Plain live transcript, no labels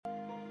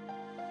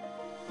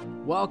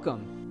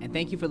Welcome, and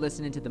thank you for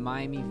listening to the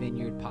Miami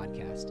Vineyard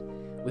Podcast.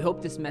 We hope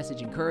this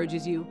message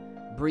encourages you,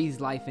 breathes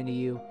life into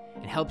you,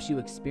 and helps you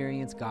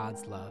experience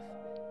God's love.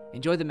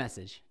 Enjoy the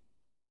message.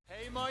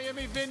 Hey,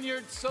 Miami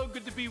Vineyard, so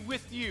good to be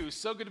with you.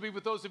 So good to be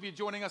with those of you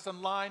joining us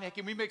online. Hey,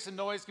 can we make some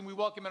noise? Can we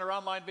welcome in our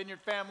online Vineyard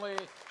family?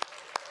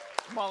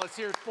 Come on, let's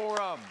hear it for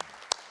them.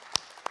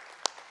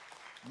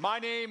 My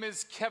name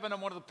is Kevin. I'm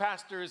one of the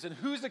pastors, and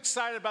who's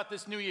excited about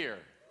this new year?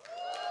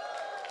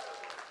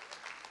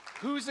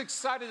 Who's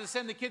excited to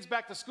send the kids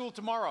back to school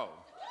tomorrow?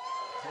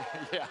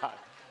 Yeah,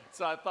 that's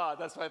what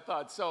I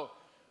thought. So,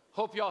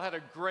 hope y'all had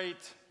a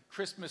great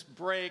Christmas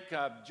break,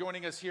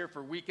 joining us here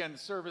for weekend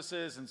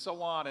services and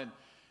so on.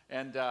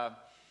 And at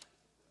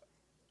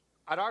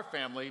our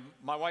family,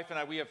 my wife and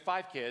I, we have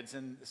 5 kids,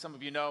 and some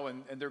of you know,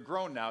 and they're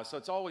grown now. So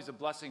it's always a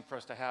blessing for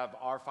us to have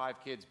our 5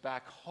 kids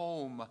back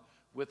home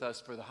with us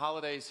for the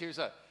holidays. Here's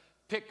a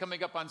pic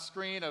coming up on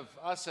screen of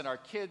us and our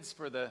kids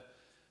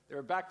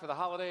they're back for the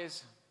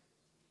holidays.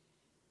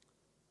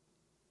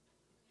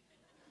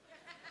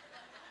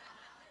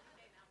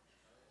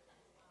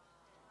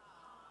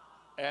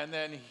 And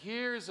then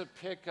here's a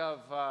pic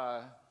of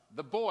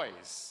the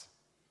boys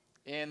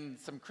in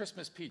some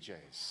Christmas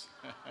PJs.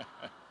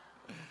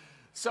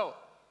 So,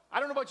 I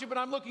don't know about you, but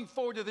I'm looking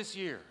forward to this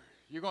year.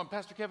 You're going,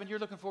 Pastor Kevin, you're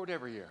looking forward to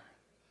every year.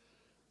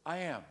 I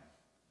am.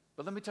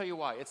 But let me tell you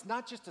why. It's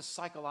not just a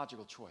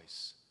psychological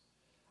choice.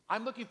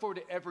 I'm looking forward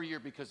to every year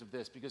because of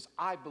this, because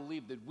I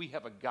believe that we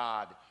have a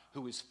God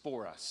who is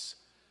for us.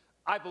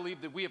 I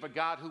believe that we have a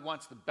God who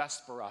wants the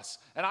best for us.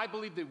 And I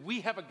believe that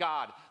we have a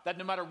God that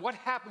no matter what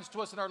happens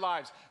to us in our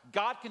lives,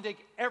 God can take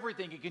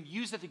everything and can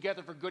use it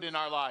together for good in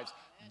our lives.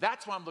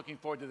 That's why I'm looking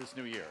forward to this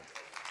new year.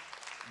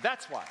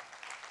 That's why.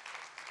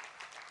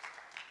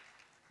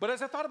 But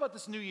as I thought about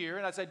this new year,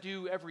 and as I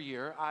do every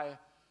year, I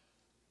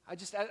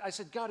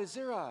said, God, is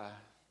there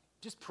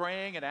just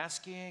praying and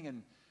asking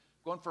and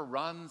going for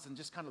runs and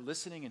just kind of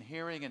listening and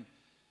hearing. And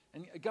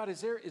God,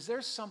 is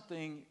there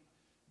something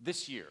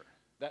this year?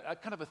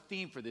 That kind of a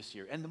theme for this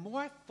year. And the more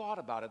I thought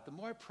about it, the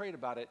more I prayed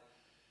about it,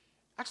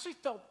 actually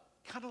felt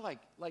kind of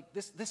like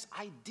this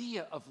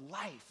idea of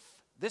life,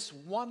 this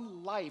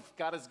one life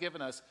God has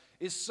given us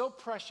is so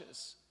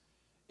precious.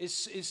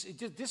 Is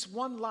this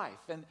one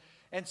life.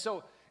 And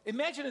so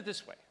imagine it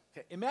this way.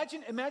 Okay?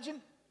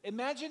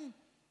 Imagine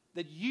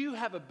that you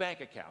have a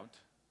bank account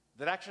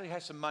that actually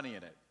has some money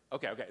in it.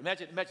 Okay,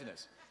 imagine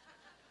this.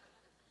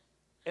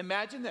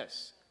 Imagine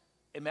this.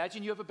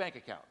 Imagine you have a bank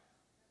account.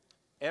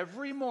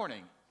 Every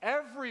morning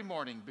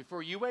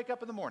before you wake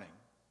up in the morning,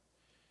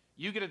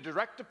 you get a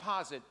direct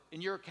deposit in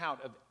your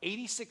account of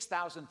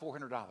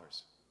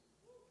 $86,400.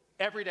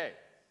 Every day.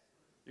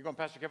 You're going,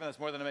 Pastor Kevin, that's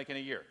more than I make in a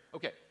year.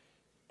 Okay.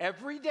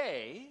 Every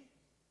day,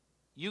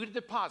 you get a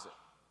deposit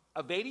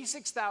of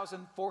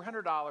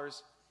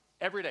 $86,400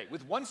 every day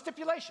with one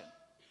stipulation.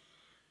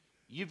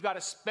 You've got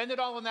to spend it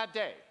all in that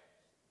day.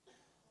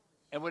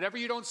 And whatever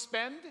you don't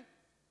spend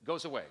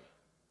goes away.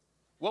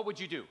 What would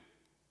you do?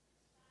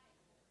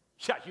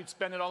 Yeah, you'd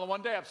spend it all in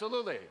one day,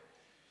 absolutely.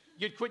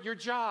 You'd quit your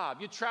job.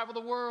 You'd travel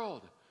the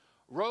world.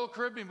 Royal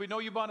Caribbean, we know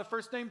you on a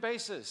first-name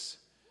basis.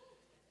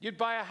 You'd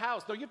buy a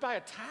house. No, you'd buy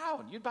a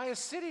town. You'd buy a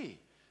city.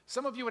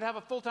 Some of you would have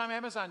a full-time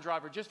Amazon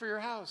driver just for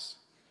your house.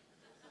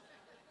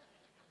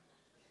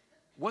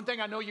 One thing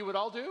I know you would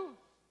all do,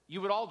 you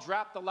would all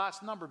drop the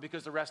last number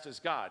because the rest is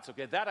God's.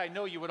 Okay, that I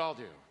know you would all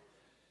do.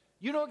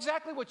 You know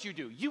exactly what you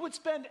do. You would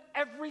spend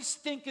every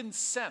stinking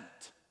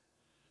cent.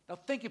 Now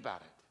think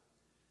about it.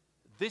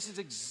 This is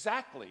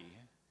exactly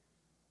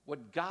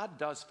what God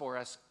does for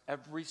us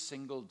every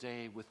single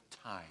day with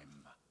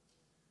time.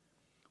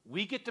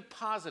 We get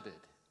deposited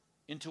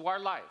into our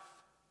life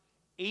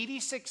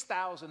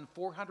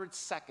 86,400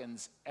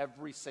 seconds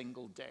every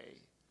single day.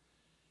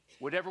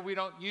 Whatever we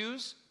don't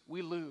use,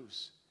 we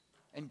lose.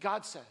 And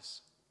God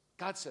says,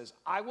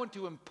 I want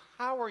to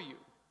empower you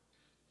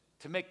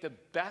to make the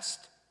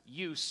best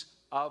use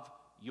of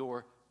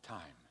your time.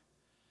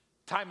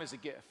 Time is a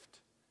gift.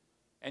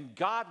 And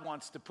God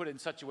wants to put it in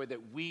such a way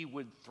that we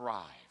would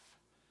thrive.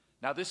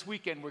 Now, this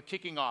weekend, we're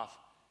kicking off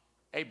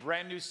a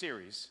brand new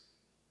series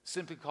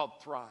simply called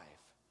Thrive,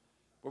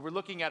 where we're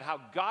looking at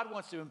how God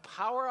wants to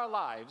empower our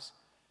lives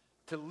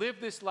to live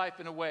this life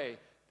in a way,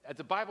 as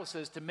the Bible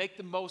says, to make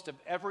the most of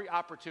every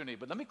opportunity.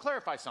 But let me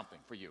clarify something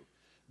for you.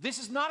 This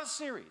is not a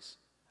series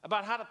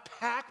about how to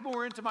pack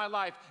more into my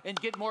life and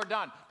get more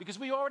done, because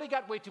we already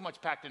got way too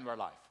much packed into our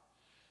life.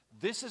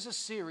 This is a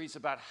series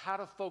about how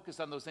to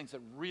focus on those things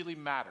that really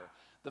matter.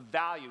 The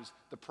values,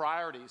 the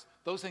priorities,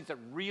 those things that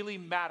really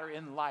matter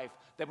in life,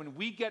 that when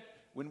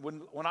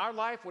our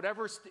life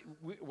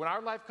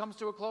comes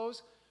to a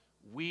close,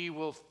 we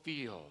will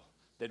feel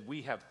that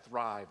we have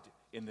thrived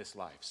in this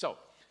life. So,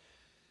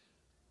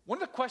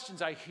 one of the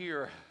questions I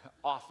hear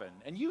often,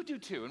 and you do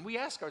too, and we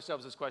ask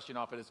ourselves this question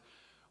often, is,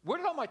 where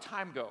did all my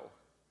time go?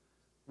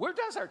 Where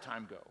does our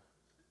time go?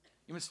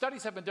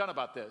 Studies have been done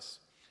about this.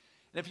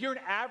 And if you're an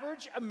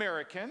average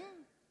American,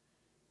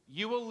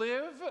 you will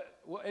live,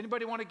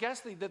 anybody want to guess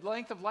the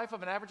length of life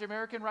of an average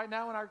American right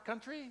now in our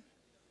country?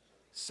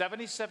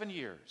 77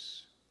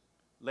 years.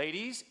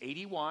 Ladies,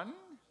 81.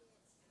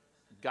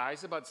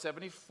 Guys, about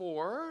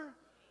 74.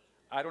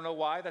 I don't know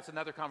why. That's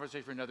another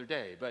conversation for another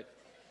day.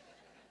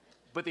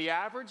 But the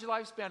average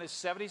lifespan is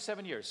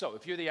 77 years. So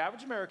if you're the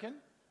average American,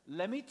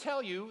 let me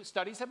tell you,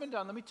 studies have been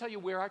done, let me tell you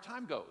where our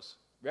time goes.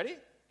 Ready?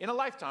 In a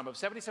lifetime of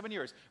 77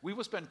 years, we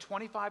will spend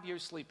 25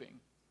 years sleeping,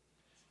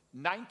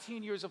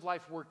 19 years of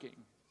life working,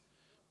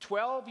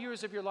 12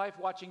 years of your life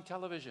watching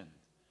television.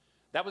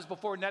 That was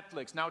before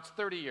Netflix. Now it's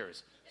 30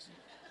 years.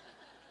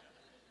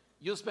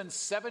 You'll spend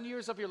 7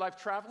 years of your life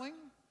traveling,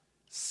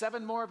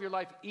 7 more of your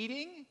life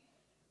eating.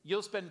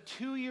 You'll spend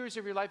 2 years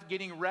of your life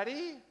getting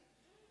ready.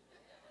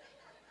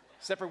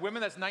 Except for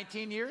women, that's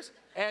 19 years.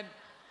 And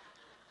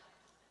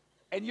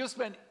you'll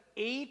spend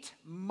 8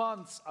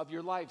 months of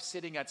your life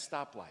sitting at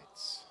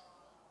stoplights.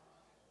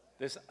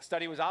 This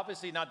study was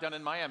obviously not done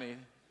in Miami.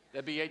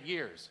 That'd be 8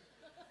 years.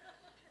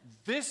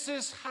 This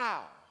is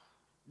how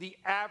the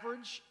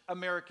average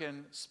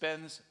American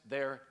spends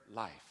their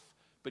life.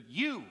 But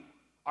you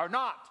are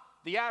not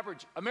the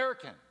average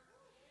American.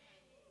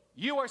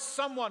 You are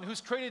someone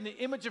who's created in the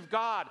image of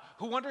God,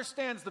 who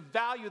understands the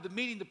value, the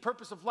meaning, the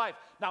purpose of life.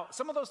 Now,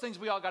 some of those things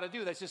we all got to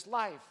do. That's just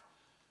life.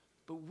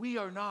 But we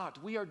are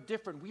not. We are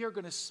different. We are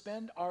going to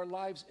spend our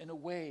lives in a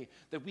way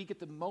that we get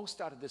the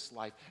most out of this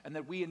life and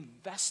that we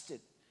invest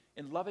it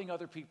in loving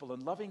other people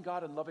and loving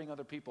God and loving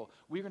other people.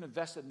 We're going to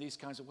invest it in these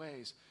kinds of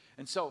ways.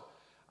 And so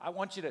I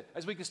want you to,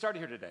 as we get started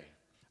here today,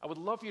 I would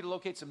love for you to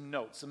locate some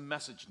notes, some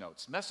message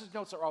notes. Message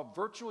notes are all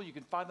virtual. You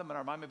can find them in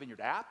our Miami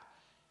Vineyard app.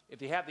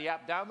 If you have the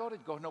app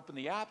downloaded, go ahead and open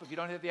the app. If you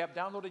don't have the app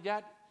downloaded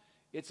yet,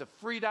 it's a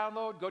free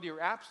download. Go to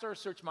your app store,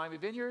 search Miami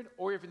Vineyard.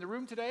 Or if you're in the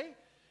room today,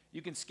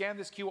 you can scan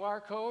this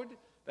QR code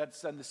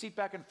that's on the seat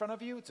back in front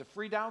of you. It's a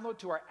free download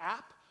to our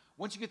app.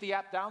 Once you get the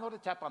app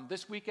downloaded, tap on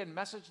This Weekend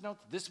Message Notes.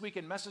 This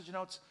Weekend Message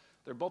Notes.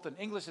 They're both in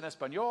English and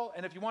Espanol.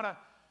 And if you want a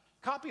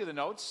copy of the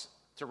notes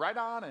to write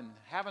on and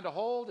having to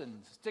hold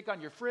and stick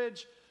on your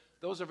fridge,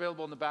 those are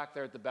available in the back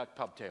there at the back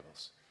pub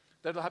tables.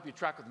 That'll help you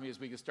track with me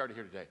as we get started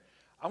here today.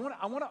 I want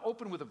to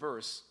open with a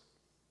verse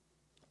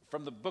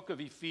from the book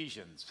of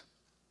Ephesians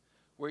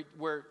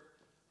where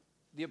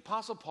the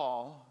Apostle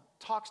Paul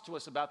talks to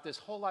us about this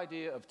whole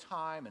idea of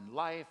time and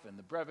life and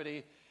the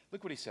brevity.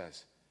 Look what he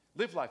says.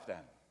 Live life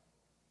then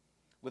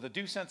with a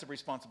due sense of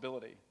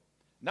responsibility,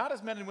 not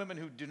as men and women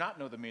who do not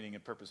know the meaning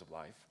and purpose of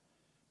life,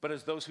 but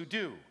as those who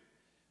do.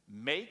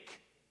 Make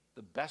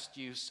the best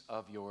use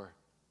of your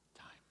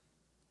time.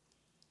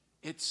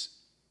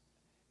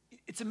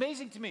 It's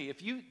amazing to me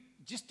if you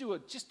just do a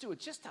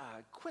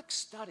quick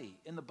study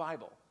in the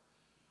Bible,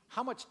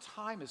 how much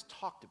time is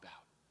talked about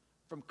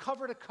from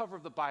cover to cover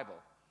of the Bible.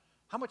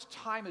 How much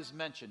time is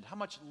mentioned, how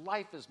much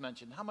life is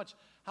mentioned, how much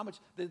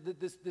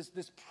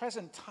this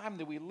present time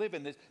that we live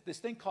in, this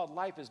thing called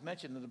life is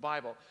mentioned in the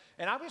Bible.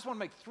 And I just want to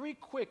make 3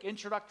 quick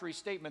introductory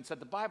statements that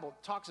the Bible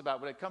talks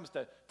about when it comes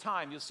to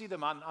time. You'll see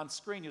them on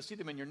screen, you'll see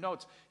them in your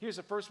notes. Here's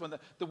the first one.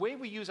 The way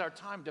we use our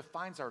time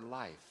defines our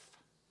life.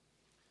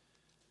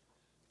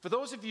 For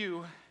those of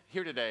you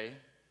here today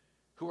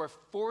who are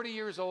 40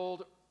 years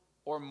old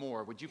or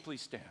more, would you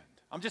please stand?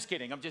 I'm just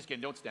kidding.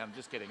 Don't stand. I'm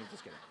just kidding.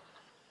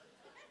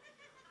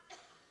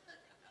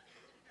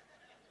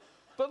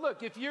 But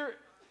look, if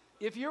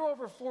you're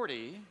over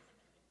 40,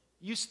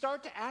 you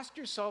start to ask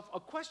yourself a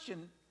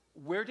question: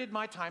 where did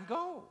my time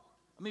go?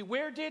 I mean,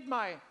 where did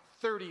my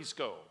 30s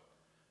go?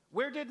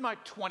 Where did my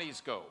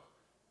 20s go?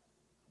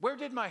 Where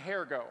did my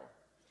hair go?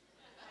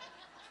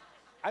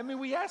 I mean,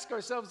 we ask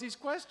ourselves these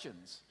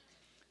questions.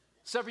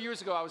 Several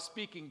years ago, I was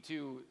speaking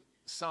to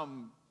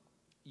some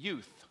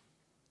youth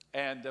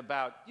and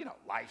about,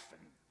 life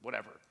and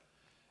whatever.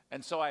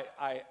 And so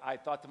I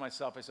thought to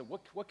myself, I said,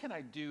 what can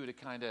I do to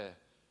kind of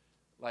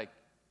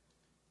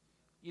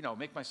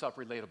make myself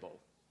relatable?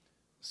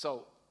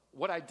 So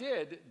what I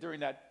did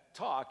during that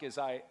talk is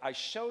I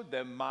showed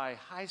them my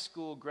high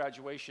school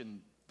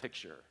graduation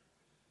picture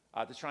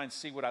to try and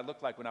see what I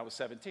looked like when I was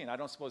 17. I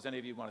don't suppose any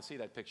of you want to see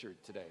that picture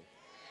today.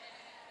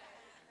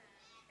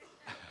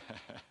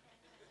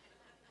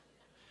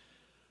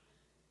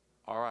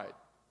 All right.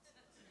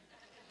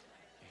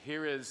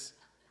 Here is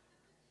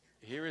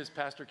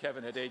Pastor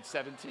Kevin at age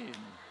 17.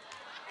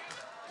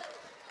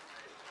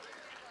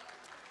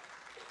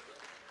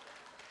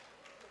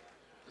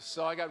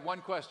 So I got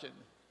one question.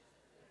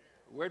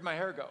 Where'd my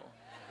hair go?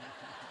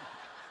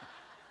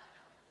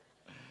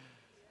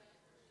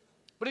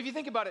 But if you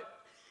think about it,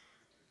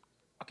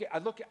 okay, I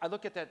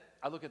look at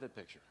that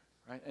picture,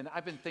 right? And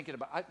I've been thinking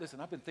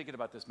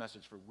about this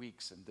message for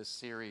weeks and this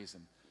series.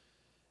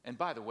 And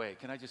by the way,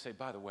 can I just say,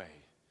 by the way,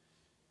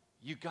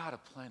 you got to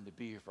plan to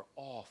be here for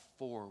all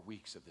 4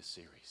 weeks of this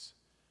series.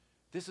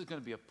 This is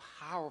going to be a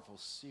powerful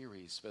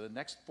series for the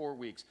next 4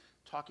 weeks,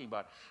 talking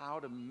about how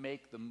to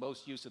make the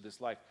most use of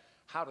this life,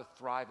 how to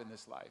thrive in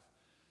this life.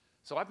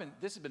 So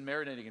this has been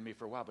marinating in me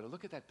for a while, but I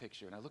look at that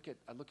picture and I look at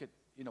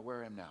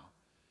where I am now.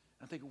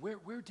 And I'm thinking,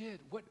 where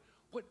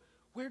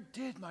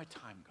did my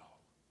time go?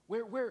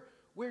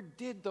 Where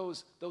did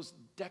those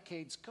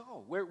decades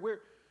go?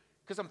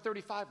 Because I'm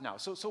 35 now.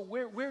 So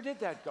where did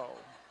that go?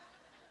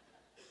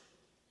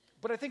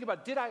 But I think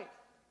about,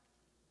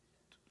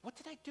 what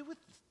did I do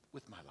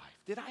with my life?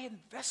 Did I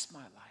invest my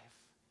life?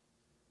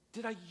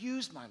 Did I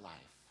use my life?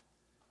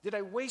 Did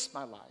I waste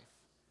my life?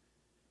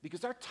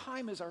 Because our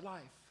time is our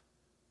life.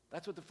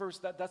 That's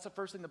the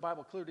first thing the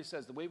Bible clearly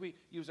says. The way we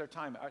use our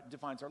time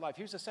defines our life.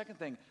 Here's the second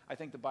thing I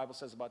think the Bible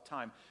says about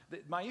time.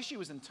 My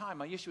issue isn't time.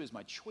 My issue is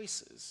my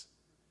choices.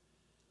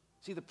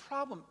 See, the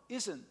problem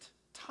isn't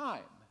time.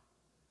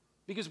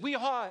 Because we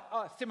all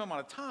have the same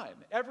amount of time.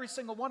 Every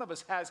single one of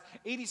us has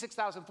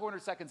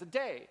 86,400 seconds a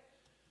day.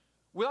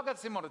 We all got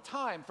the same amount of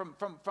time,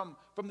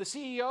 from the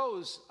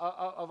CEOs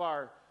of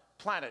our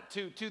planet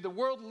to the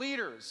world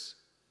leaders,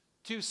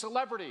 to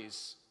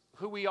celebrities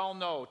who we all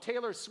know,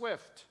 Taylor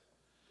Swift,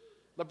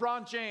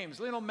 LeBron James,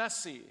 Lionel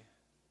Messi,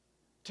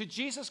 to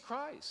Jesus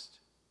Christ.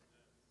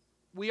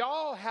 We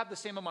all have the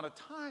same amount of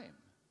time.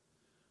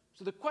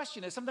 So the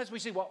question is, sometimes we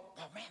say, well,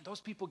 oh man, those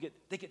people get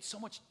so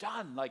much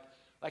done. Like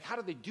how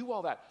do they do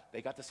all that?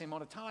 They got the same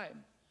amount of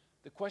time.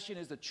 The question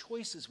is the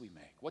choices we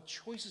make. What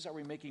choices are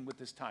we making with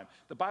this time?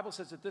 The Bible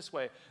says it this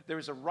way: there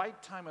is a right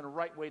time and a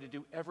right way to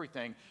do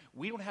everything.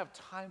 We don't have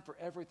time for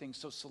everything,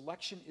 so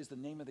selection is the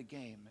name of the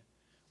game.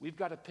 We've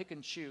got to pick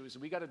and choose.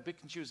 We got to pick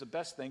and choose the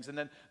best things. And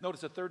then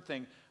notice the third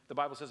thing the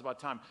Bible says about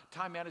time.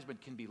 Time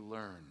management can be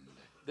learned.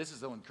 This is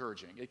so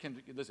encouraging. It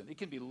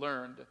can be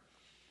learned.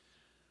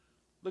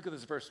 Look at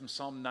this verse from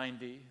Psalm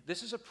 90.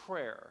 This is a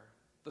prayer.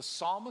 The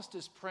psalmist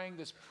is praying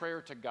this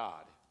prayer to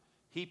God.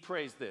 He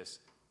prays this: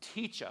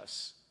 teach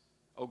us,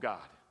 O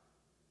God,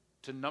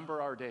 to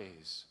number our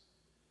days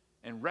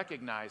and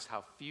recognize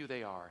how few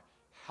they are.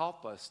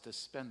 Help us to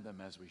spend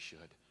them as we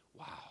should.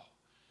 Wow.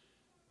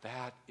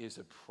 That is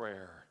a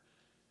prayer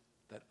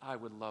that I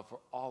would love for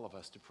all of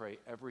us to pray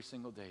every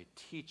single day.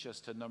 Teach us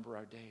to number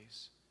our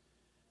days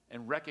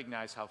and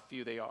recognize how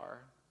few they are.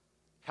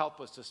 Help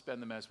us to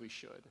spend them as we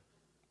should.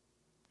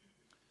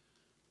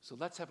 So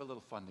let's have a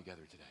little fun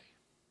together today.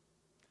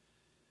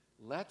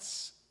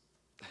 Let's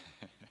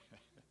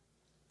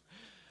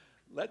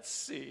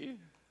see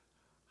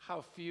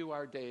how few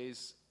our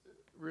days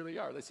really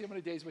are. Let's see how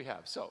many days we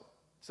have. So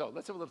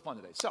let's have a little fun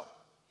today. So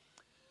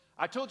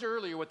I told you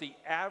earlier what the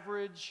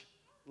average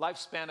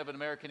lifespan of an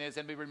American is.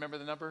 Anybody remember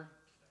the number?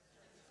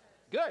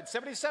 Good,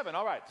 77.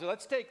 All right. So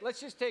let's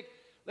just up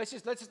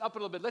it a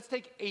little bit. Let's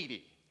take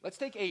 80. Let's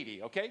take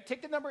 80, okay?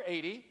 Take the number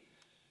 80.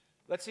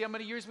 Let's see how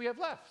many years we have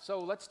left. So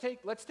let's take,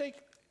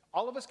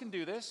 all of us can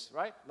do this,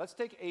 right? Let's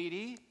take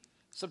 80,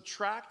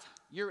 subtract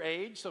your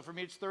age. So for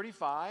me, it's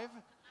 35,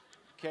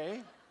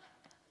 okay?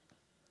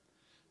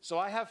 So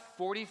I have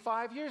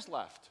 45 years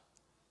left.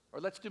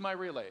 Or let's do my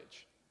real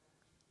age.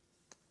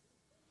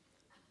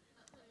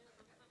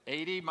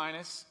 80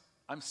 minus,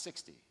 I'm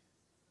 60.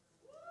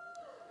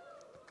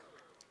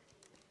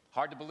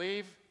 Hard to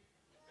believe?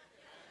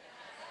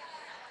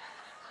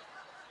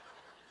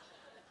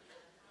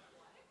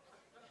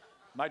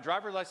 My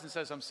driver's license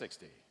says I'm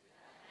 60.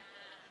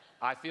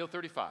 I feel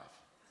 35.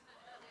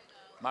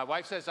 My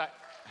wife says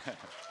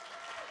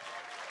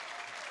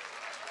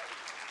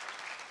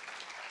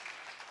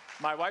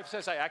My wife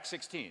says I act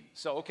 16.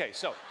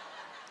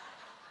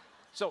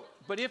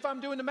 But if I'm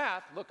doing the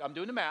math, look, I'm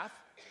doing the math.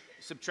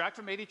 Subtract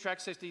from 80,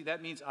 subtract 60,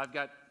 that means I've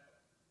got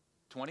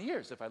 20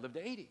 years if I live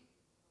to 80.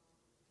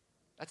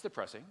 That's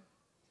depressing.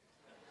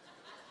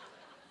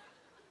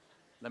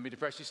 Let me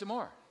depress you some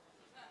more.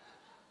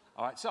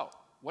 All right, so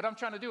what I'm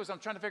trying to do is I'm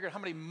trying to figure out how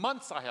many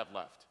months I have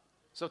left.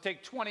 So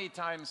take 20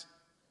 times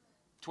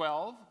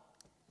 12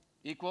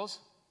 equals,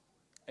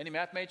 any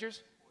math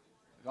majors?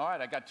 All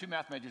right, I got 2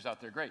 math majors out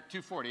there. Great,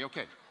 240,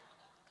 okay.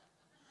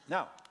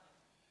 Now,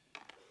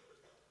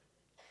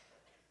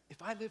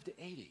 if I live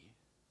to 80,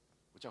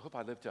 which I hope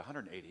I live to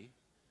 180,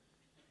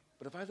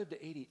 but if I live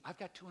to 80, I've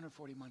got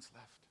 240 months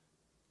left.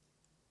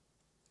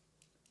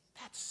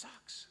 That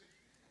sucks.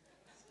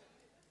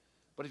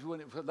 But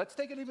let's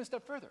take it even a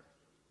step further.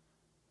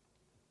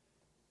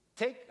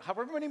 Take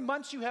however many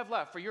months you have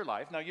left for your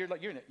life. Now,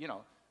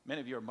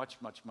 many of you are much,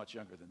 much, much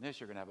younger than this.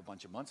 You're going to have a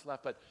bunch of months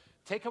left. But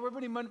take however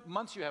many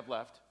months you have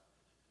left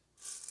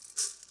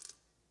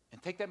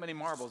and take that many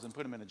marbles and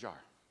put them in a jar.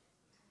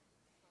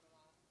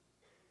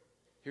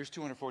 Here's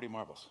 240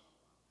 marbles.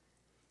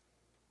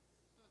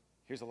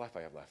 Here's the life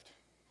I have left.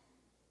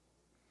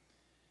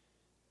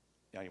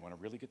 Now, you want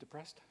to really get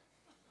depressed?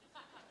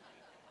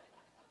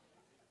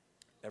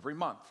 Every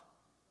month,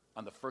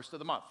 on the first of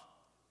the month,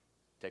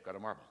 take out a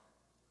marble.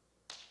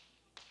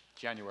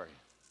 January,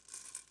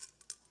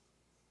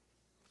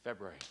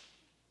 February,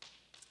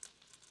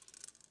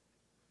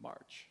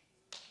 March,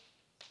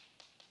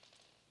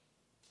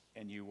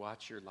 and you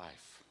watch your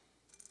life.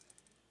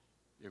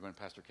 You're going,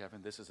 Pastor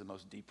Kevin, this is the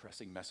most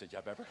depressing message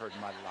I've ever heard in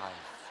my life.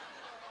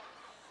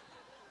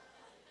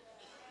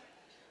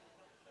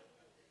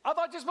 I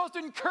thought you're supposed to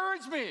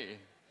encourage me.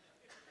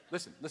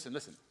 Listen.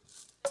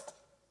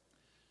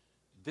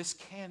 This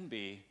can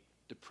be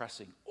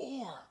depressing,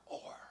 or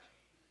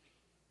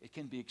it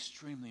can be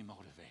extremely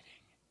motivating.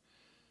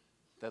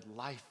 That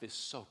life is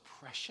so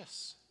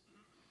precious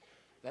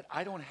that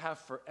I don't have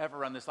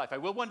forever on this life. I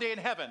will one day in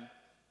heaven,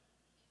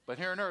 But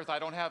here on earth, I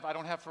don't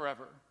have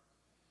forever.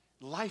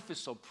 Life is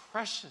so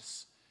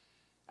precious.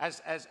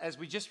 As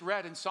we just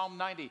read in Psalm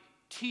 90,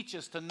 teach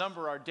us to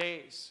number our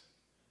days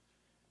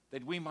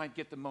that we might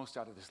get the most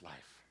out of this life.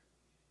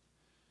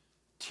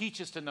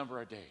 Teach us to number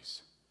our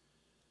days.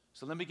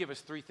 So let me give us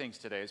 3 things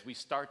today as we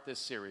start this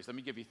series. Let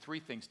me give you 3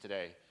 things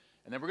today.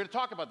 And then we're going to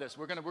talk about this.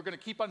 We're going to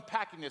keep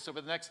unpacking this over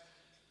the next,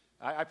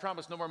 I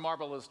promise no more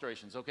marble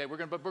illustrations, okay? We're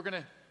going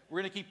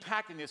to keep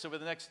packing this over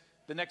the next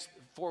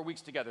 4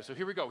 weeks together. So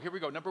here we go.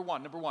 Number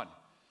one.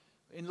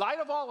 In light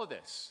of all of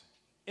this,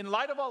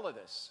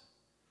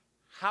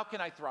 how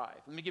can I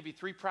thrive? Let me give you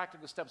 3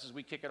 practical steps as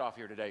we kick it off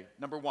here today.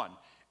 Number 1,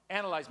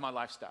 analyze my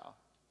lifestyle,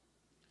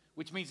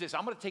 which means this: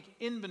 I'm going to take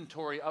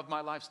inventory of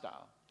my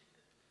lifestyle.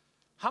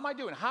 How am I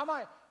doing?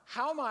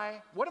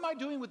 What am I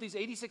doing with these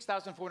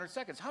 86,400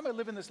 seconds? How am I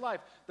living this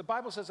life? The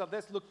Bible says,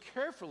 let's look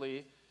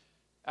carefully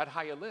at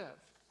how you live.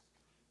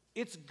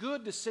 It's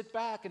good to sit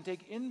back and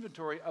take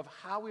inventory of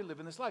how we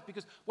live in this life,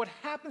 because what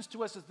happens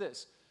to us is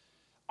this: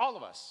 all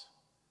of us,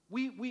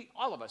 we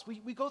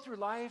go through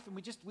life and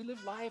we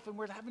live life and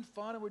we're having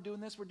fun and we're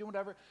doing this, we're doing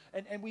whatever,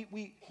 and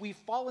we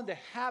fall into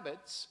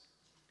habits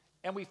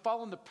and we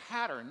fall into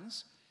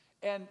patterns,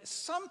 and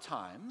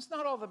sometimes,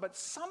 not all of them, but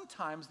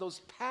sometimes those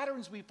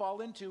patterns we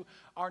fall into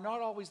are not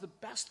always the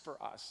best for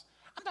us.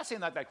 I'm not saying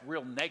that like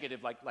real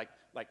negative, like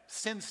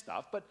sin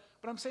stuff, but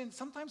I'm saying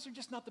sometimes they're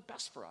just not the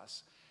best for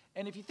us.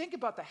 And if you think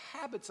about the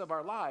habits of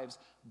our lives,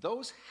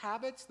 those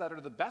habits that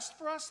are the best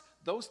for us,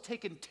 those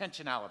take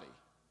intentionality.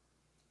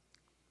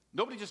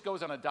 Nobody just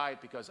goes on a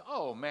diet because,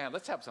 oh man,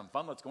 let's have some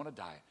fun, let's go on a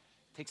diet.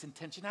 It takes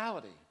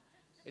intentionality.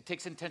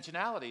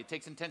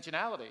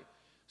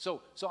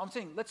 So I'm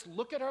saying, let's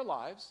look at our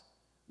lives,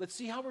 let's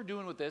see how we're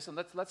doing with this, and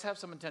let's have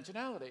some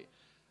intentionality.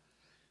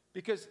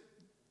 Because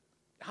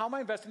how am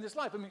I investing this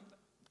life? I mean,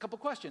 a couple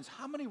questions.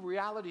 How many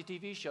reality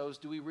TV shows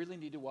do we really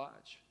need to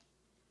watch?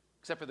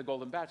 Except for The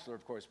Golden Bachelor,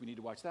 of course, we need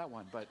to watch that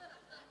one. But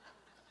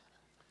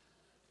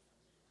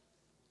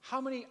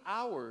how many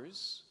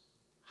hours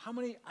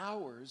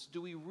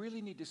do we really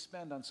need to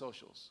spend on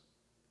socials?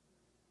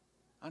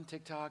 On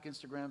TikTok,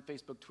 Instagram,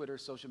 Facebook, Twitter,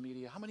 social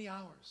media. How many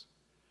hours?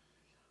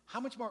 How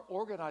much more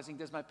organizing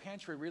does my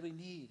pantry really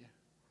need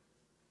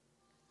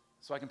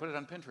so I can put it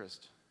on Pinterest?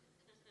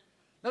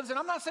 Now, listen,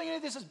 I'm not saying any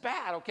of this is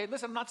bad, okay?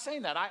 Listen, I'm not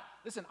saying that.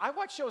 I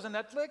watch shows on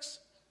Netflix.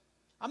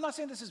 I'm not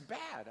saying this is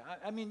bad.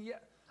 I mean, yeah,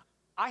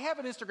 I have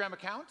an Instagram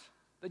account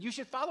that you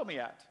should follow me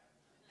at.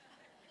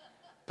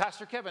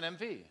 Pastor Kevin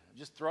MV.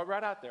 Just throw it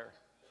right out there.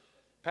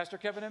 Pastor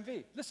Kevin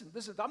MV. Listen,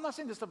 I'm not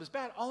saying this stuff is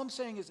bad. All I'm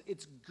saying is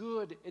it's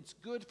good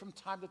from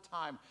time to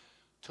time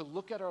to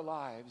look at our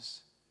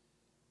lives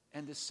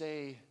and to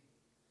say,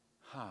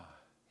 how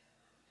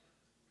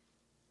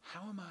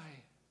am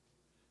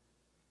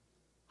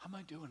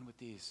I doing with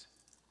these?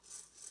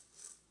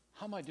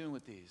 How am I doing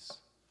with these?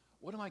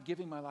 What am I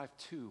giving my life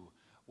to?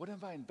 What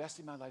am I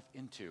investing my life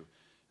into?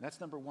 And that's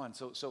number 1.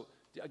 So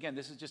again,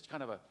 this is just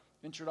kind of an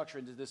introduction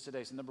into this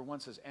today. So number 1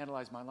 says,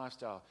 analyze my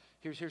lifestyle.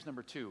 Here's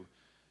number 2.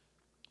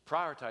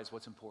 Prioritize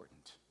what's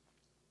important.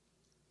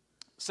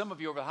 Some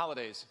of you over the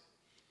holidays,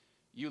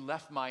 you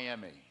left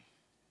Miami.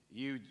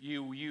 You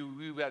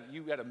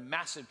had a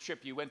massive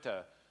trip. You went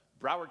to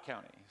Broward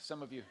County.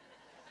 Some of you.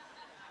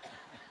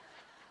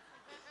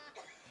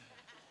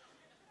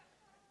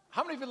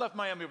 How many of you left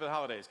Miami over the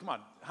holidays? Come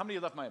on. How many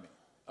of you left Miami?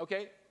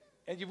 Okay.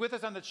 And you're with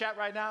us on the chat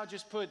right now.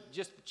 Just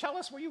tell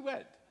us where you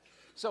went.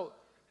 So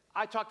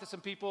I talked to some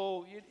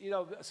people,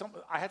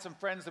 I had some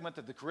friends that went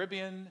to the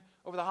Caribbean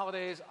over the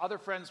holidays. Other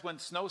friends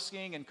went snow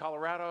skiing in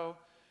Colorado.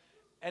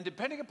 And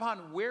depending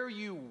upon where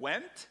you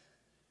went,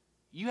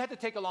 you had to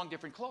take along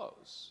different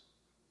clothes.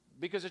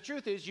 Because the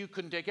truth is, you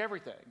couldn't take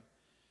everything.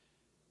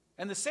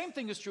 And the same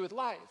thing is true with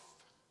life.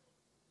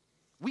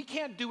 We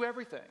can't do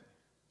everything.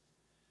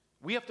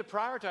 We have to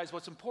prioritize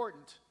what's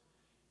important.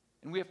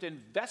 And we have to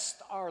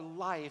invest our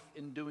life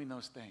in doing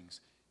those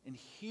things. And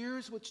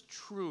here's what's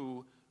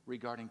true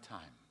regarding time.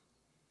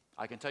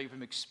 I can tell you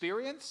from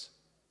experience.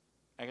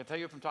 I can tell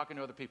you from talking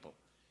to other people.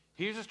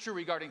 Here's what's true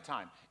regarding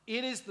time.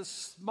 It is the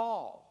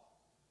small,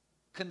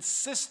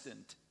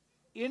 consistent,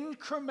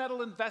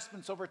 incremental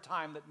investments over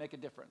time that make a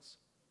difference.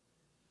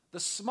 The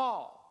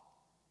small,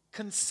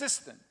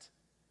 consistent,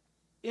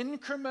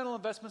 incremental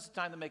investments of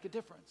time that make a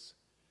difference.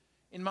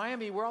 In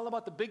Miami, we're all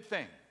about the big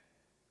thing.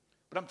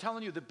 But I'm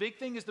telling you, the big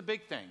thing is the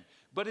big thing.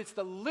 But it's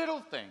the little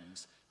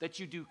things that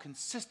you do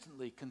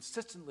consistently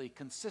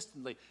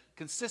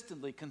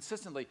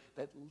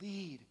that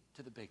lead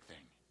to the big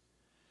thing.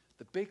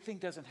 The big thing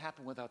doesn't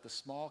happen without the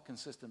small,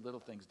 consistent little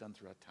things done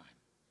throughout time.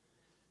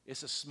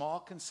 It's a small,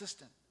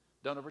 consistent,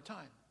 done over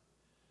time.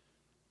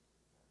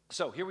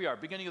 So here we are,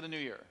 beginning of the new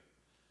year.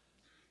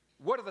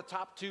 What are the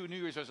top 2 New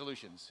Year's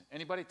resolutions?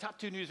 Anybody? Top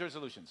 2 New Year's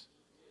resolutions?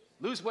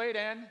 Lose weight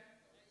and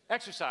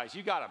exercise.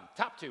 You got them.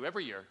 Top 2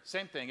 every year.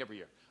 Same thing every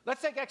year.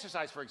 Let's take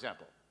exercise, for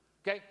example.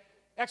 Okay?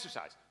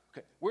 Exercise.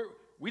 Okay.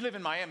 We live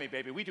in Miami,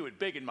 baby. We do it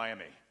big in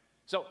Miami.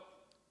 So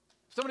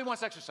if somebody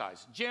wants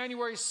exercise,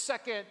 January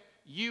 2nd,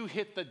 you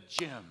hit the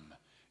gym.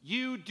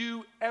 You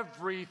do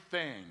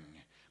everything.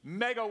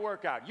 Mega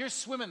workout. You're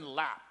swimming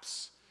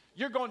laps.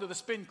 You're going to the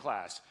spin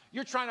class.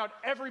 You're trying out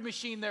every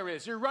machine there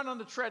is. You're running on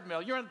the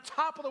treadmill. You're on the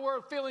top of the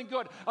world feeling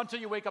good until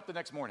you wake up the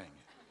next morning.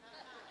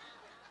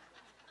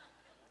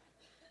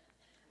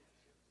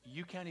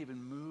 You can't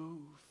even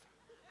move.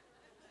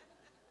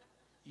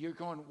 You're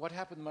going, what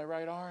happened to my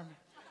right arm?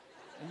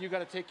 And you got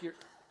to take your...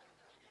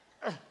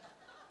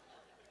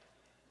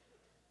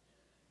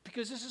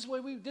 Because this is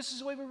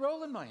the way we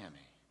roll in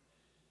Miami.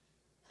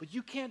 But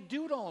you can't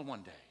do it all in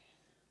one day.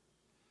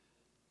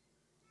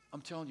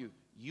 I'm telling you,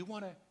 you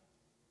want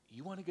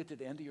to get to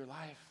the end of your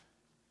life,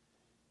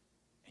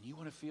 and you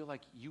want to feel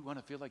like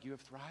you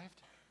have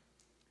thrived.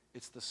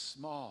 It's the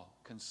small,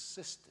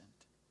 consistent,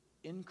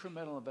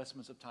 incremental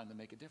investments of time that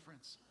make a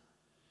difference.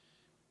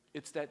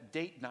 It's that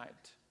date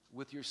night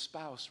with your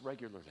spouse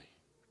regularly.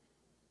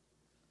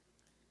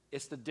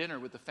 It's the dinner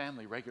with the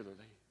family regularly.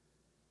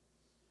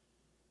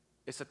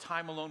 It's a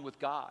time alone with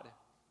God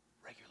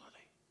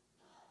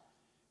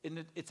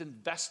regularly. It's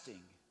investing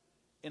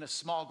in a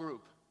small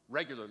group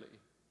regularly.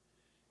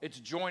 It's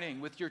joining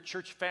with your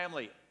church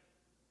family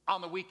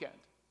on the weekend,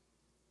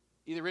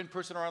 either in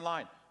person or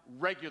online,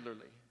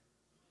 regularly.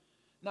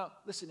 Now,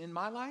 listen, in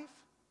my life,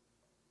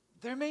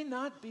 there may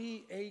not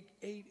be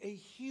a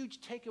huge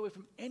takeaway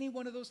from any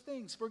one of those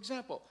things. For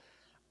example,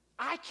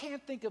 I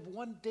can't think of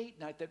one date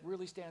night that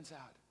really stands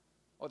out.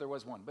 Oh, there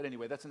was one, but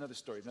anyway, that's another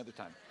story, another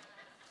time.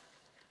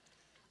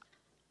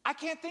 I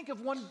can't think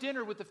of one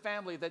dinner with the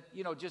family that,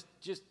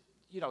 just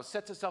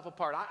sets itself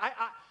apart.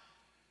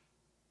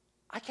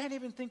 I can't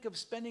even think of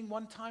spending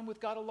one time with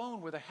God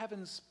alone where the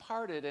heavens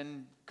parted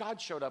and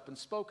God showed up and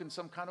spoke in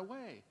some kind of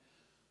way.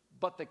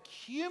 But the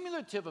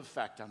cumulative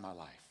effect on my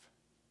life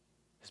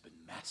has been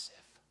massive.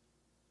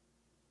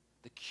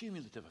 The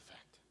cumulative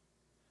effect.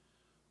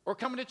 Or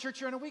coming to church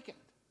here on a weekend.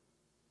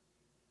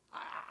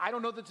 I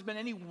don't know that there's been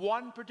any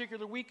one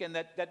particular weekend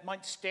that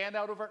might stand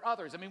out over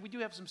others. I mean, we do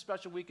have some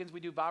special weekends. We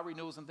do vow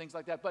renewals and things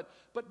like that. But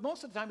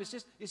most of the time,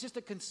 it's just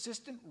a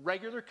consistent,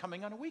 regular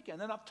coming on a weekend.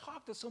 And I've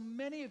talked to so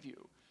many of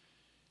you.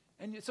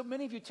 And so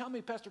many of you tell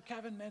me, Pastor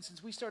Kevin, man,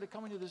 since we started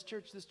coming to this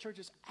church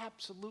has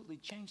absolutely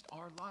changed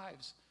our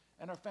lives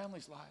and our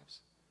families' lives.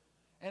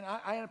 And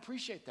I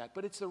appreciate that.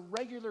 But it's a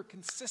regular,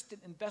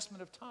 consistent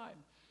investment of time.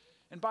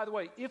 And by the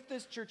way, if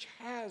this church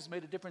has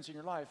made a difference in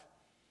your life,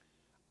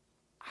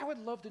 I would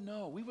love to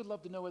know. We would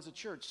love to know as a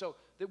church. So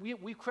that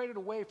we've created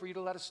a way for you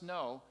to let us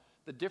know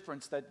the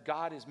difference that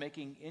God is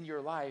making in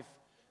your life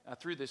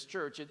through this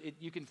church.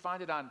 You can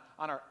find it on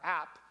our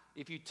app.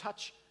 If you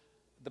touch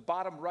the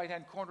bottom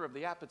right-hand corner of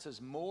the app, it says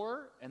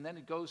More, and then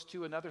it goes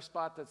to another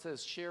spot that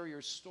says Share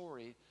Your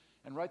Story.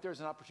 And right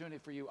there's an opportunity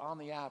for you on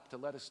the app to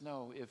let us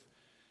know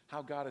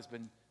how God has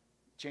been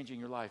changing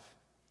your life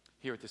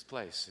here at this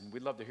place. And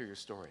we'd love to hear your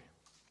story.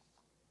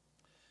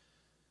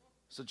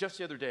 So just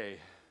the other day,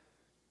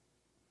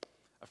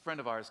 a friend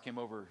of ours came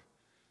over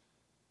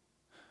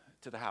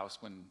to the house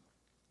when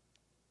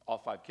all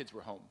 5 kids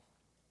were home.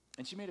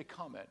 And she made a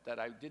comment that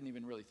I didn't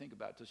even really think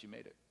about until she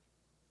made it.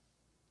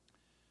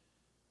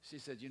 She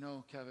said,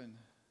 Kevin,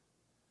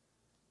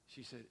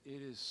 she said,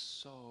 it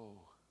is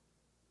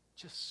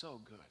just so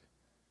good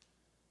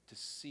to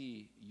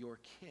see your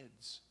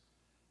kids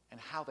and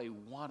how they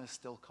want to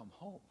still come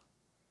home.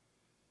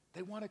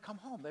 They want to come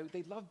home.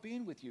 They love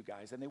being with you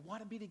guys, and they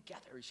want to be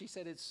together. She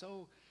said it's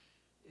so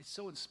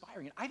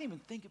inspiring. And I didn't even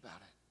think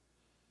about it.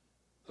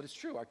 But it's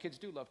true. Our kids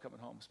do love coming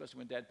home, especially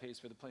when Dad pays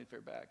for the plane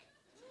fare back.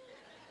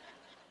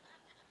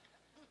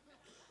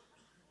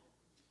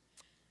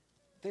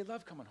 They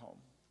love coming home.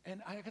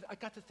 And I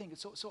got to think.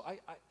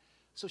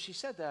 So she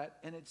said that,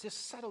 and it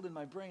just settled in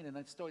my brain, and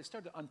I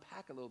started to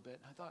unpack a little bit.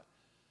 And I thought,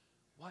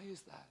 why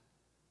is that?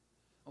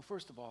 Well,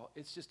 first of all,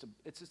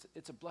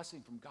 it's a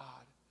blessing from God.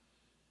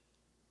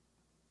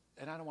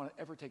 And I don't want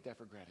to ever take that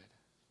for granted.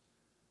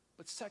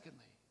 But secondly,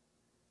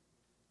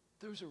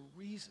 there's a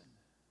reason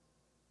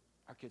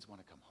our kids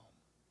want to come home.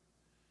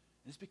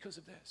 And it's because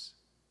of this.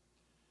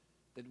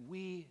 That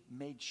we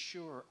made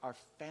sure our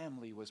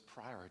family was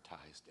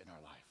prioritized in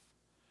our life.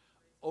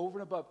 Over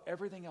and above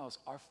everything else,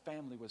 our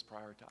family was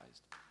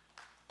prioritized.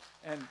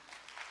 And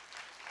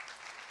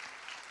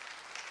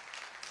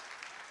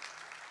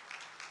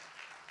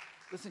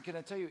listen, can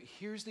I tell you,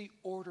 here's the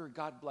order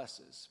God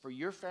blesses. For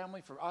your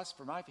family, for us,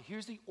 for my family,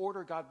 here's the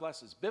order God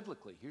blesses.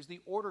 Biblically, here's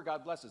the order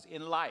God blesses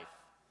in life.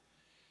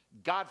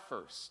 God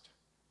first.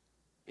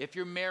 If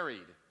you're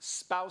married,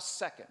 spouse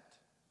second.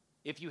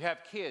 If you have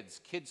kids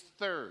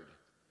third.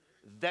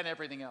 Then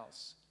everything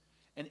else.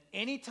 And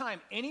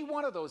anytime any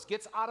one of those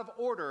gets out of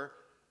order,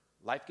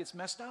 life gets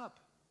messed up.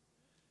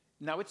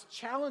 Now it's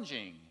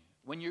challenging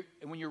when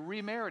you're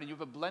remarried and you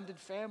have a blended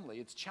family.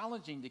 It's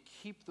challenging to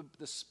keep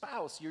the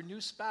spouse, your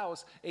new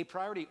spouse, a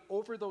priority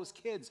over those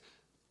kids.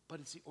 But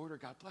it's the order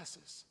God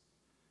blesses.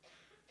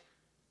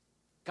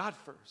 God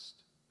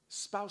first,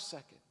 spouse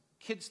second,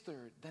 kids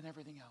third, then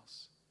everything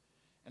else.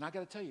 And I got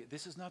to tell you,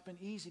 this has not been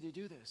easy to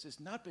do this. It's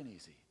not been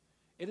easy.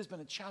 It has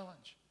been a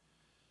challenge.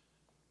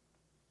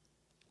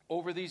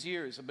 Over these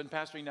years, I've been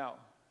pastoring now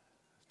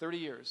 30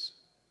 years.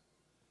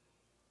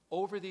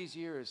 Over these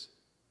years,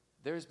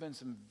 there's been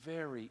some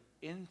very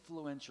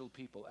influential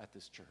people at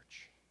this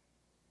church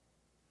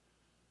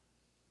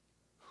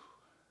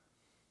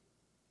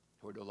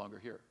who are no longer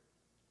here,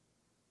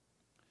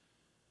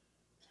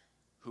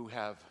 who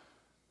have,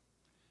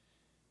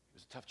 it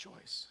was a tough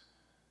choice.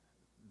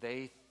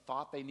 They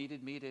thought they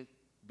needed me to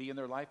be in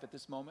their life at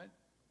this moment.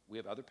 We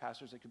have other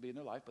pastors that could be in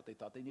their life, but they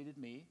thought they needed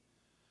me.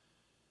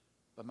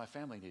 But my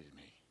family needed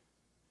me.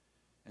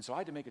 And so I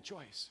had to make a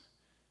choice.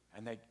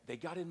 And they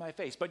got in my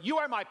face. But you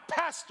are my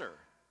pastor.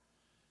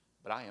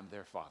 But I am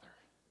their father.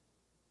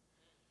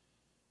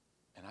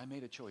 And I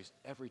made a choice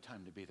every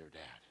time to be their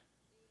dad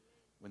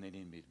when they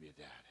needed me to be a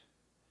dad.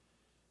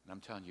 And I'm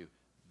telling you,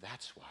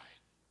 that's why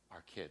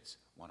our kids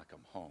want to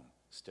come home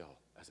still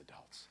as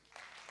adults.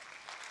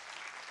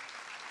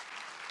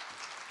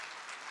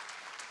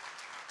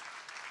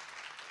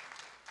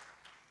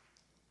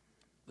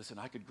 Listen,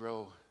 I could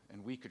grow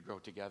and we could grow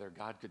together.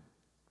 God could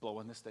blow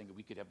on this thing and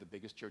we could have the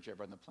biggest church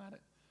ever on the planet.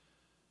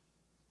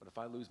 But if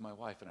I lose my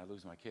wife and I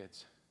lose my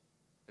kids,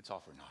 it's all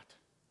for naught.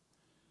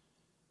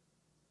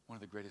 One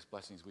of the greatest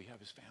blessings we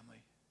have is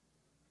family.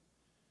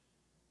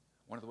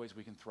 One of the ways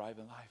we can thrive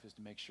in life is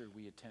to make sure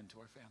we attend to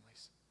our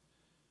families.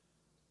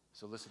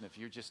 So listen, if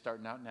you're just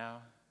starting out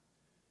now,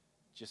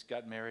 just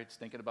got married,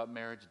 thinking about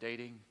marriage,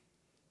 dating,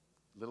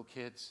 little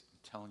kids, I'm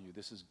telling you,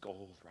 this is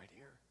gold right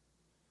here.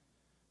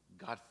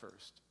 God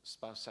first,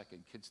 spouse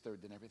second, kids third,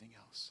 then everything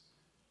else.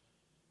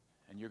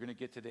 And you're going to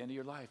get to the end of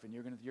your life, and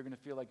you're going to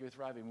feel like you're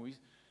thriving.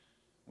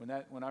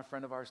 When our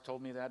friend of ours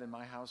told me that in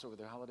my house over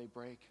the holiday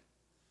break,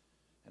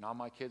 and all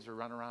my kids were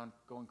running around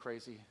going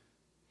crazy,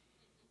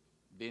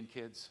 being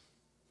kids,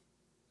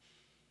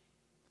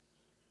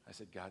 I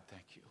said, God,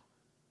 thank you.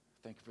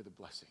 Thank you for the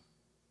blessing.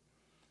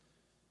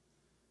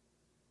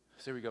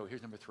 So here we go.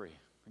 Here's number 3.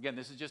 Again,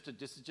 this is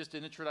just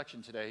an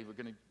introduction today. We're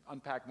going to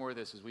unpack more of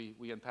this as we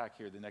unpack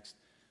here the next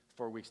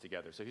 4 weeks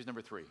together. So here's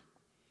number 3.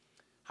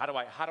 How do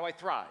I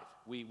thrive?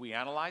 We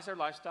analyze our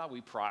lifestyle.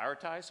 We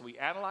prioritize. So we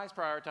analyze,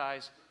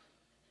 prioritize.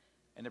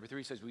 And number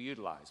 3 says we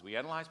utilize. We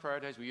analyze,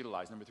 prioritize, we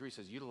utilize. Number 3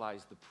 says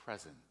utilize the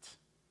present.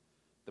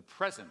 The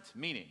present,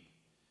 meaning,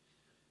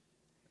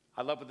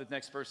 I love what the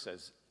next verse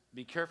says.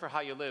 Be careful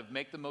how you live.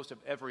 Make the most of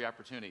every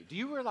opportunity. Do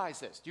you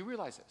realize this? Do you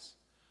realize this?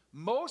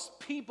 Most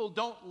people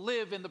don't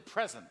live in the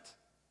present.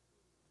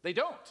 They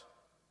don't.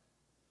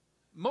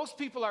 Most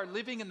people are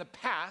living in the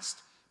past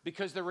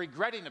because they're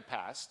regretting the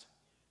past.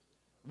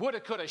 Woulda,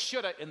 coulda,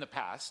 shoulda in the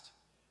past.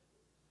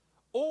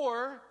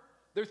 Or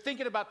they're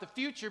thinking about the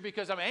future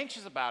because I'm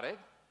anxious about it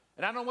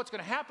and I don't know what's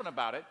going to happen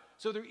about it.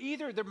 So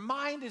their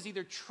mind is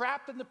either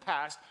trapped in the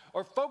past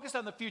or focused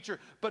on the future,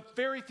 but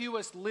very few of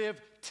us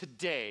live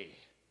today.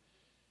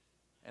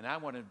 And I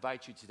want to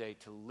invite you today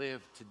to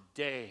live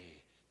today.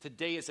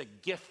 Today is a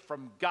gift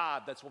from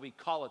God. That's what we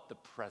call it, the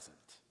present.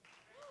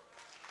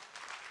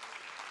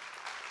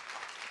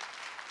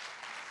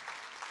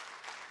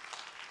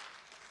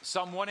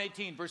 Psalm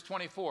 118, verse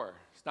 24.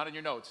 It's not in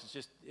your notes. It's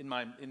just in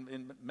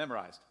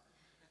memorized.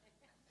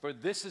 For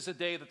this is a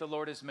day that the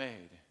Lord has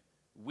made.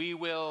 We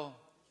will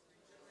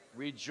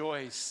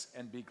rejoice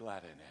and be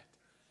glad in it.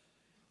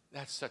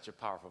 That's such a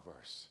powerful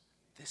verse.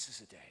 This is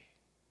a day.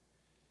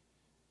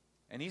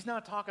 And he's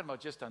not talking about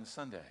just on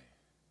Sunday.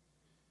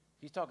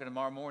 He's talking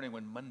tomorrow morning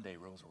when Monday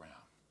rolls around.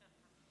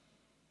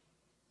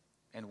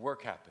 And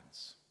work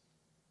happens.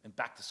 And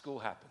back to school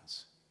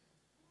happens.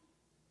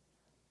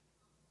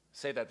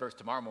 Say that verse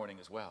tomorrow morning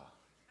as well.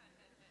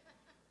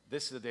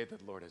 This is the day that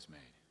the Lord has made.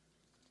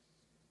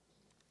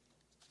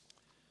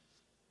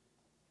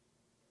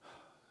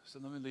 So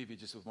let me leave you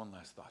just with one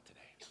last thought today.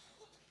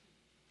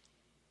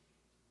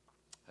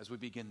 As we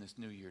begin this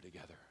new year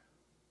together,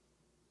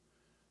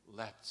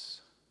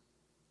 let's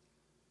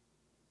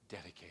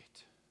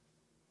dedicate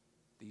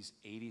these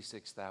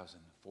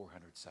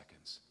 86,400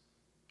 seconds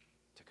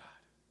to God.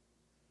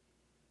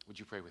 Would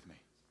you pray with me?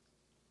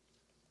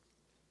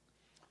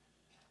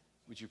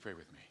 Would you pray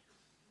with me?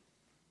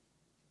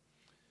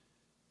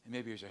 And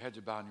maybe as your heads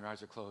are bowed and your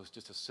eyes are closed,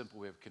 just a simple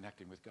way of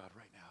connecting with God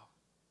right now.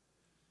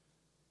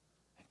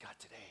 And God,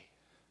 today,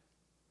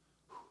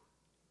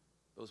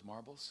 those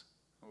marbles,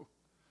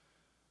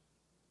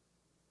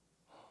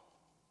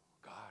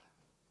 God,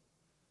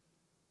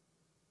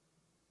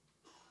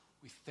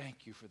 we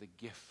thank you for the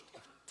gift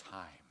of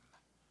time.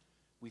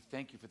 We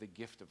thank you for the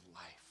gift of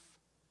life.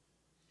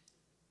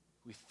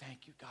 We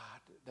thank you, God,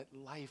 that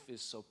life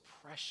is so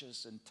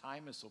precious and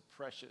time is so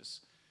precious.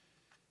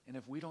 And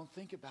if we don't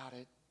think about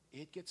it,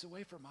 it gets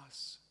away from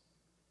us.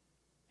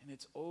 And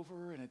it's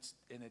over, and it's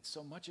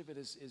so much of it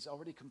is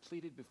already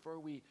completed before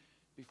we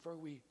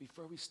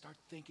start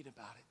thinking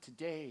about it.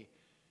 Today,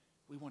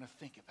 we want to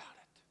think about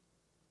it.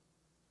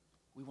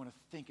 We want to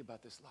think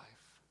about this life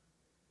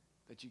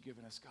that you've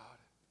given us, God.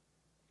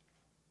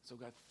 So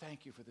God,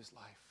 thank you for this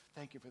life.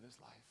 Thank you for this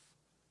life.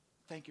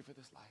 Thank you for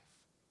this life.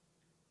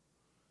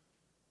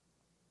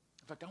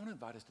 In fact, I want to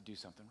invite us to do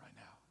something right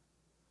now.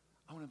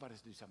 I want to invite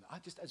us to do something.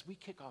 As we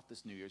kick off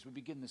this new year, as we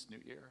begin this new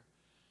year,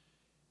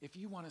 if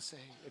you want to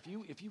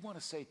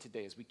say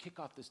today, as we kick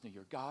off this new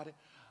year, God,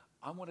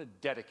 I want to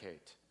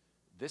dedicate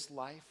this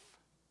life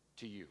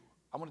to you.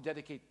 I want to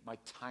dedicate my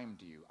time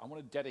to you. I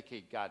want to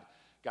dedicate, God,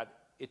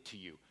 it to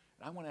you.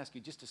 And I want to ask you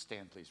just to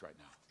stand, please, right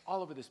now.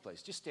 All over this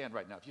place, just stand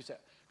right now. If you say,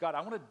 God,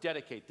 I want to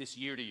dedicate this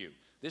year to you.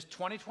 This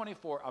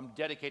 2024, I'm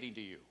dedicating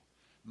to you.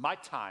 My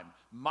time,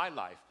 my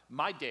life,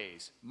 my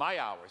days, my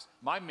hours,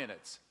 my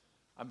minutes,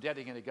 I'm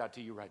dedicating, God,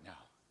 to you right now.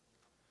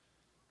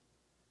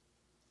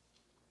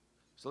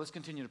 So let's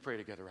continue to pray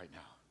together right now.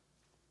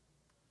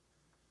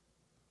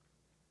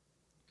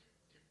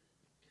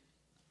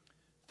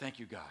 Thank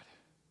you, God.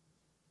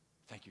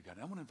 Thank you, God.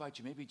 And I want to invite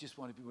you, maybe if you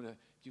want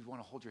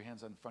to hold your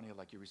hands in front of you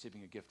like you're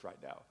receiving a gift right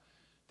now.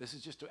 This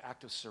is just an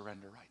act of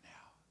surrender right now.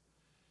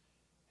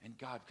 And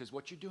God, because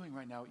what you're doing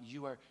right now,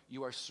 you are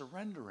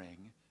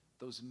surrendering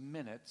those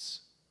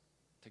minutes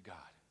to God,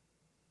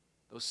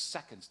 those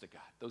seconds to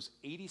God, those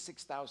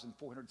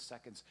 86,400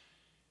 seconds.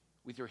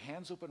 With your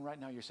hands open right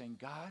now, you're saying,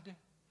 God,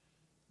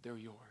 they're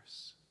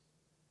yours.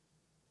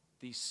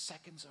 These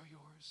seconds are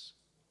yours.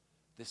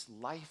 This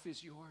life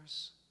is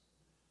yours.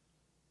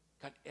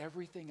 God,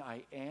 everything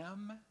I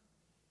am,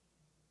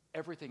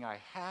 everything I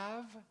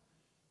have,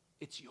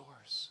 it's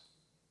yours.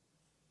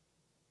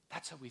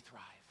 That's how we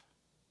thrive.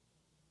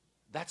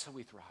 That's how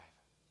we thrive.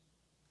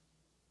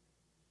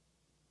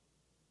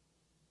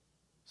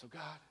 So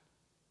God,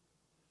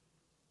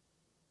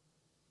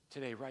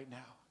 today, right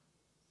now,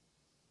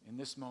 in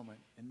this moment,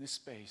 in this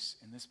space,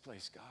 in this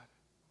place, God,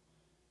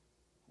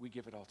 we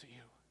give it all to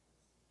you.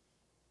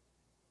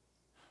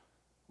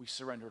 We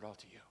surrender it all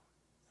to you.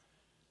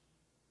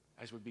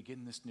 As we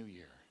begin this new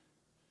year,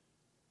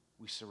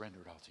 we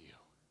surrender it all to you.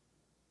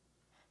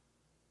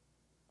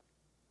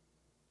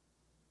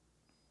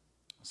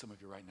 Some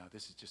of you right now,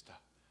 this is just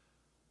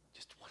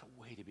what a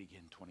way to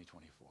begin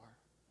 2024.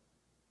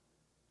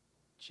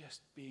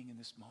 Just being in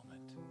this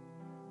moment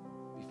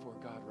before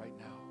God right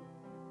now,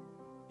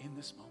 in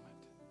this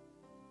moment,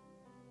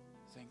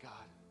 saying,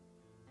 God,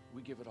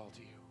 we give it all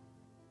to you.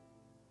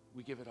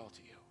 We give it all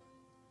to you.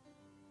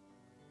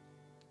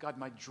 God,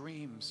 my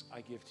dreams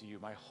I give to you.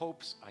 My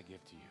hopes I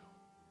give to you.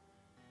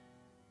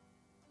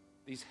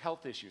 These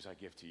health issues I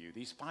give to you.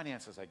 These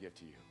finances I give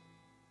to you.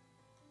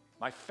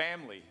 My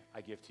family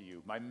I give to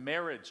you. My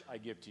marriage I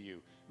give to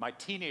you. My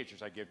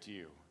teenagers I give to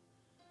you.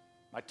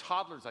 My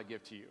toddlers I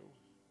give to you.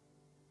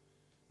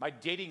 My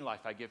dating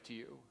life I give to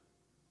you.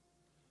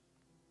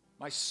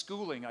 My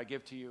schooling I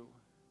give to you.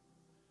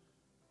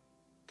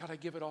 God, I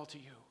give it all to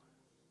you.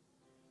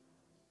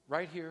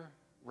 Right here,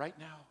 right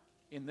now,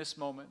 in this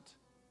moment,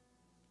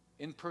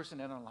 in person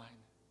and online.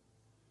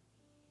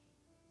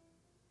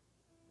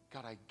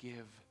 God, I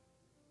give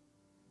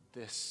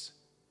this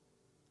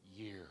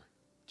year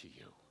to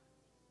you.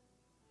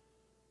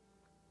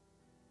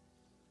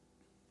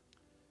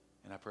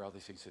 And I pray all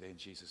these things today in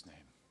Jesus'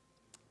 name.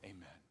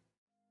 Amen.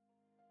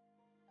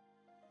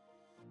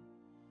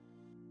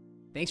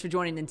 Thanks for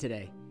joining in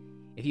today.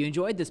 If you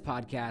enjoyed this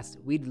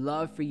podcast, we'd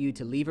love for you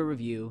to leave a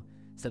review,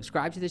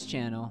 subscribe to this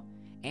channel,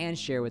 and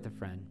share with a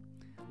friend.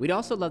 We'd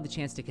also love the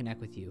chance to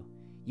connect with you.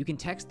 You can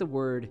text the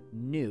word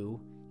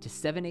NEW to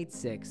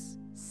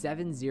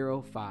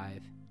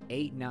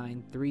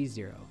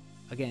 786-705-8930.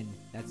 Again,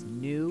 that's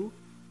NEW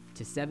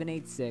to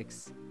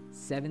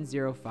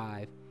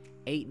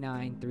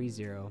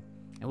 786-705-8930.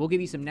 And we'll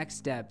give you some next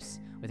steps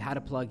with how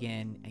to plug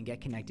in and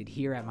get connected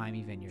here at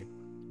Miami Vineyard.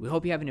 We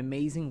hope you have an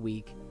amazing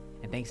week,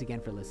 and thanks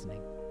again for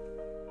listening.